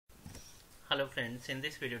Hello friends, in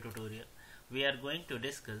this video tutorial we are going to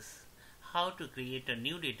discuss how to create a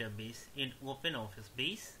new database in OpenOffice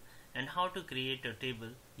base and how to create a table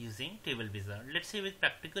using table wizard. Let's say with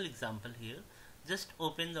practical example here. Just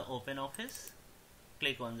open the OpenOffice,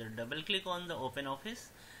 double click on the OpenOffice,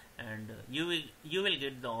 and you will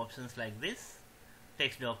get the options like this: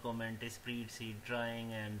 text document, spreadsheet,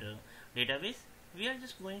 drawing, and database. We are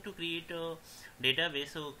just going to create a database,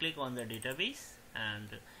 so click on the database and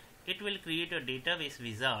it will create a database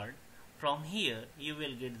wizard. From here you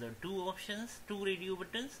will get the two options, two radio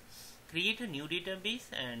buttons: create a new database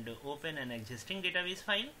and open an existing database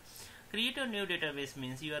file. Create a new database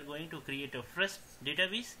means you are going to create a fresh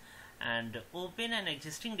database, and open an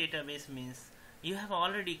existing database means you have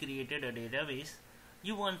already created a database,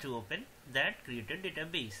 you want to open that created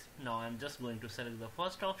database. Now I am just going to select the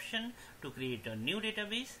first option to create a new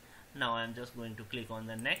database. Now I am just going to click on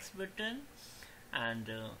the next button, and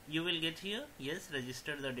you will get here, yes,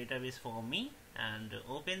 register the database for me, and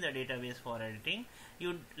open the database for editing.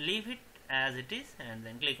 You leave it as it is and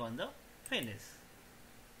then click on the finish.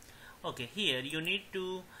 Okay, here you need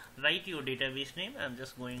to write your database name. I'm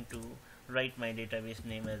just going to write my database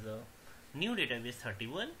name as a new database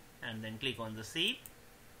 31 and then click on the save.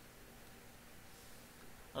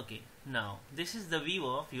 Okay, now this is the view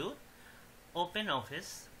of your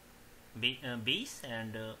OpenOffice base,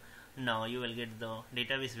 and now you will get the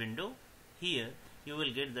database window. Here you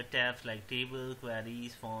will get the tabs like table,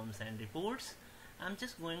 queries, forms, and reports. I'm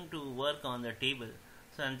just going to work on the table,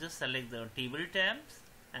 so I'm just select the table tabs,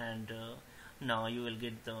 and now you will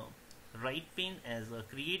get the right pane as a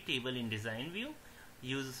create table in design view.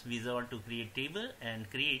 Use wizard to create table and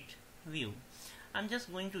create view. I'm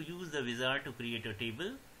just going to use the wizard to create a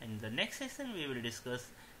table. In the next session we will discuss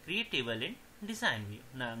create table in design view.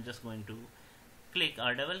 Now I'm just going to click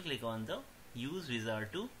or double click on the use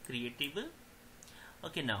wizard to create table.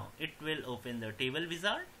 Okay, now it will open the table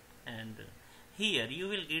wizard, and here you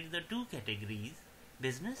will get the two categories,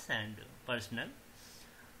 business and personal.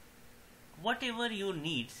 Whatever your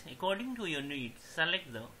needs, according to your needs,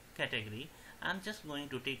 select the category. I'm just going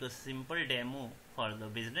to take a simple demo for the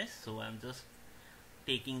business, so I'm just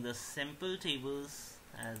taking the simple tables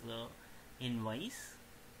as a invoice.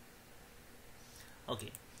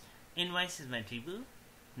 Okay, invoice is my table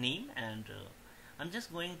name, and I'm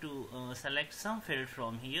just going to select some field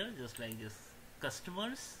from here, just like this,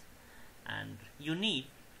 customers, and you need,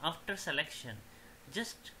 after selection,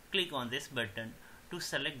 just click on this button to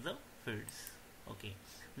select the fields. Okay,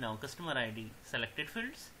 now customer ID selected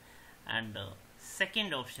fields, and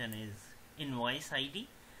second option is invoice ID,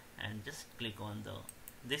 and just click on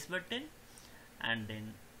this button, and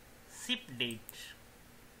then ship date,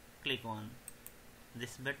 click on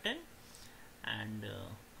this button, and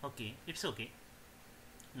okay, it's okay.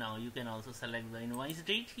 Now you can also select the invoice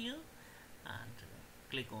date here and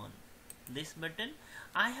click on this button.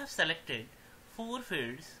 I have selected 4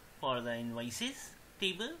 fields for the invoices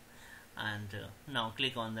table, and now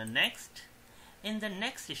click on the next. In the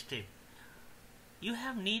next step you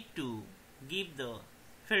have need to give the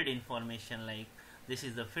field information, like this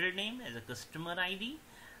is the field name as a customer ID,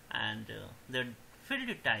 and the field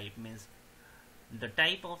type means the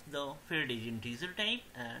type of the field is integer type,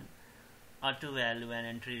 and auto value and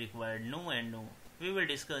entry required no and no. We will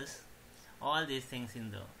discuss all these things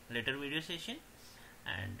in the later video session.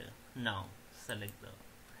 And now select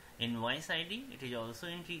the invoice ID, it is also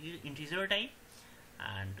integer type,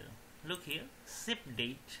 and look here, ship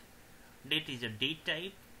date, date is a date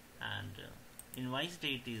type, and invoice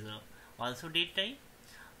date is also date type.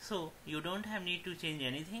 So you don't have need to change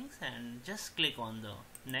anything, and just click on the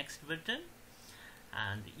next button,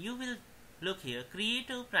 and you will look here, create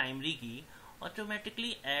a primary key,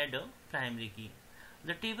 automatically add a primary key.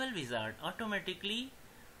 The table wizard automatically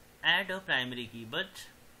add a primary key, but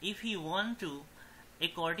if you want to,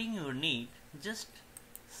 according your need, just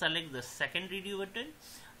select the second radio button,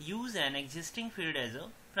 use an existing field as a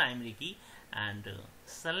primary key, and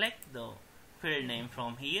select the field name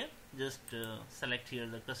from here. Just select here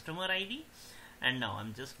the customer ID, and now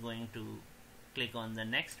I'm just going to click on the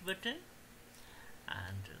next button.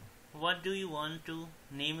 And what do you want to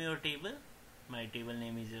name your table? My table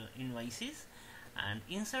name is invoices, and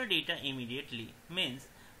insert data immediately means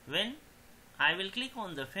when I will click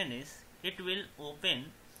on the finish, it will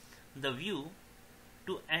open the view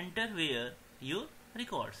to enter where your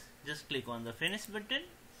records. Just click on the finish button,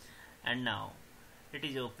 and now it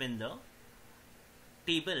is open the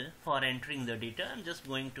table for entering the data. I'm just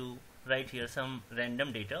going to write here some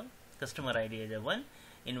random data. Customer ID as a 1,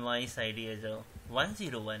 invoice ID as a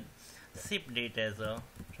 101, ship date as a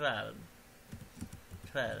 12,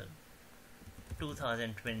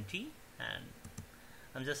 2020, and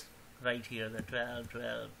I'm just right here the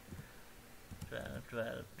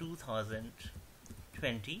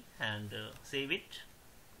 2020 and save it.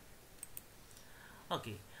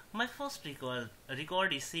 Okay, my first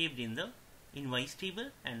record is saved in the invoice table,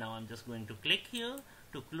 and now I'm just going to click here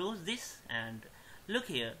to close this, and look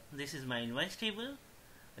here, this is my invoice table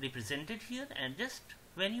represented here, and just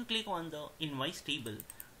when you click on the invoice table,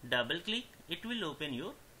 double click, it will open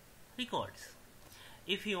your records.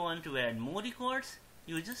 If you want to add more records,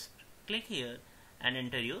 you just click here and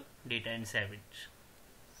enter your data and save it.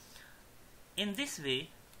 In this way,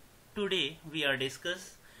 today we are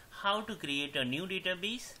discuss how to create a new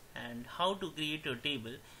database and how to create a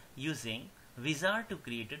table using Wizard to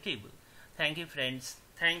create a table. Thank you friends.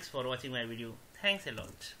 Thanks for watching my video. Thanks a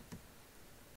lot.